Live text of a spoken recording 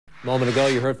A moment ago,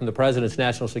 you heard from the president's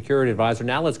national security advisor.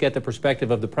 Now let's get the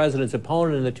perspective of the president's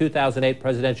opponent in the 2008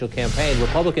 presidential campaign,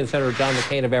 Republican Senator John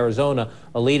McCAIN of Arizona,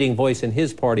 a leading voice in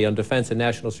his party on defense and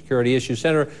national security issues.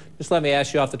 Senator, just let me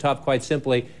ask you off the top quite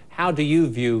simply, how do you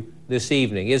view this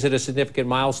evening? Is it a significant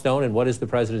milestone, and what is the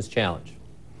president's challenge?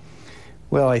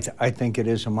 Well, I think it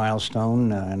is a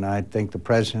milestone, and I think the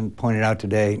president pointed out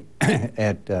today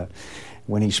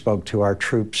when he spoke to our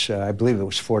troops, I believe it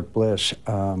was Fort Bliss,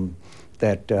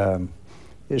 that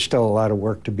there's still a lot of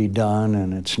work to be done,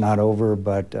 and it's not over,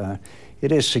 but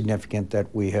it is significant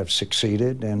that we have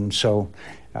succeeded. And so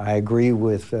I agree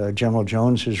with General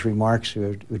Jones's remarks,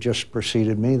 who just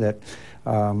preceded me, that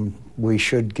we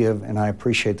should give, and I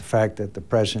appreciate the fact that the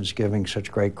president's giving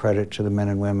such great credit to the men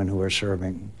and women who are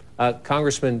serving.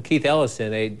 Congressman Keith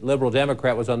Ellison, a liberal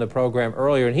Democrat, was on the program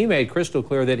earlier, and he made crystal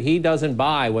clear that he doesn't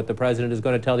buy what the president is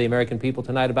going to tell the American people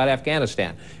tonight about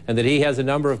Afghanistan, and that he has a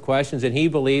number of questions, and he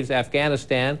believes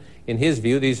Afghanistan, in his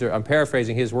view, I'm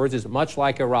paraphrasing his words, is much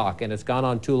like Iraq, and it's gone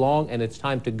on too long, and it's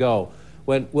time to go.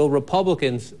 Will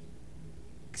Republicans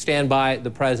stand by the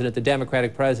president, the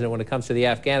Democratic president, when it comes to the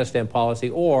Afghanistan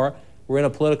policy, or we're in a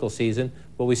political season,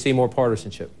 will we see more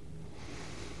partisanship?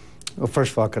 Well,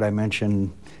 first of all, could I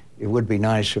mention, it would be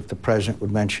nice if the president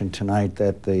would mention tonight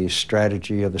that the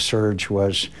strategy of the surge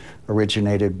was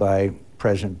originated by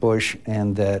President Bush,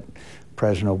 and that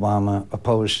President Obama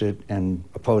opposed it, and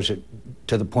opposed it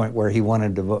to the point where he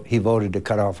voted to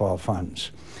cut off all funds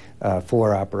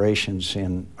for operations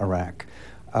in Iraq.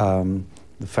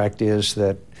 The fact is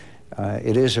that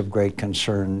it is of great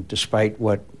concern, despite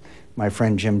what my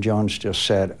friend Jim Jones just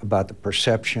said about the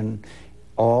perception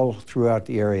all throughout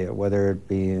the area, whether it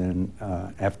be in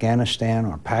Afghanistan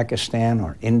or Pakistan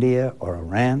or India or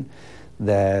Iran,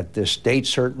 that this date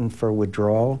certain for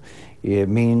withdrawal, it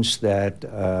means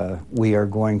that we are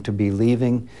going to be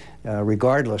leaving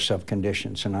regardless of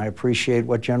conditions. And I appreciate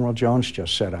what General Jones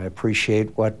just said. I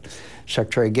appreciate what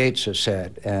Secretary Gates has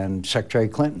said and Secretary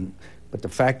Clinton. But the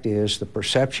fact is, the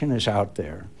perception is out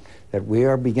there that we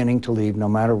are beginning to leave no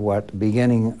matter what, the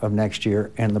beginning of next year,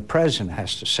 and the president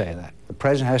has to say that. The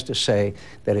president has to say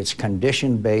that it's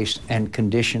condition-based and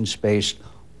conditions-based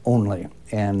only,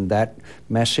 and that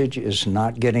message is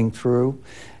not getting through.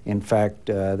 In fact,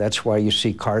 that's why you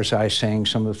see Karzai saying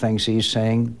some of the things he's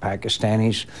saying.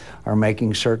 Pakistanis are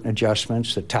making certain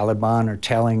adjustments. The Taliban are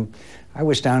telling. I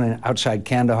was down outside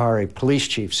Kandahar, a police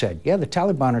chief said, yeah, the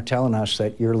Taliban are telling us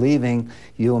that you're leaving,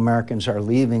 you Americans are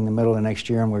leaving the middle of next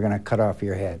year, and we're going to cut off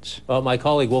your heads. Well, my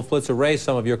colleague Wolf Blitzer raised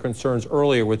some of your concerns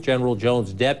earlier with General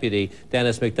Jones' deputy,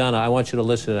 Dennis McDonough. I want you to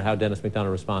listen to how Dennis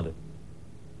McDonough responded.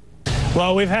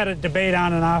 Well, we've had a debate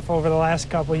on and off over the last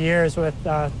couple of years with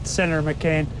Senator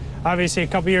McCain. Obviously, a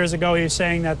couple of years ago, he was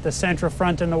saying that the central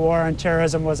front in the war on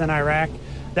terrorism was in Iraq.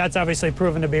 That's obviously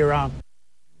proven to be wrong.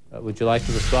 Would you like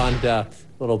to respond a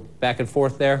little back and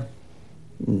forth there?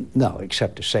 No,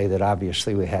 except to say that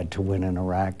obviously we had to win in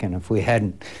Iraq, and if we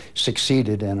hadn't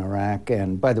succeeded in Iraq,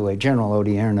 and by the way, General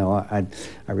Odierno,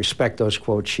 I respect those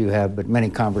quotes you have, but many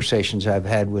conversations I've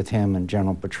had with him and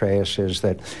General Petraeus is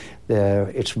that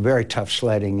it's very tough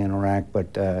sledding in Iraq,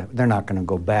 but they're not going to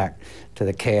go back to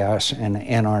the chaos and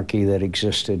anarchy that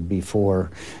existed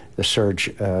before the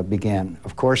surge began.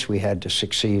 Of course, we had to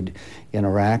succeed in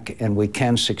Iraq, and we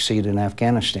can succeed in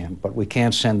Afghanistan, but we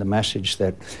can't send the message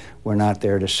that we're not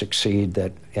there to succeed,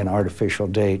 that an artificial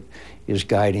date is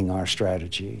guiding our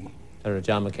strategy. Senator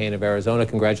John McCAIN of Arizona,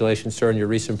 congratulations, sir, on your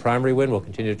recent primary win. We'll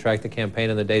continue to track the campaign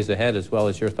in the days ahead, as well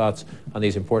as your thoughts on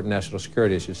these important national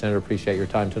security issues. Senator, appreciate your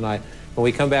time tonight. When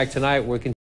we come back tonight, we're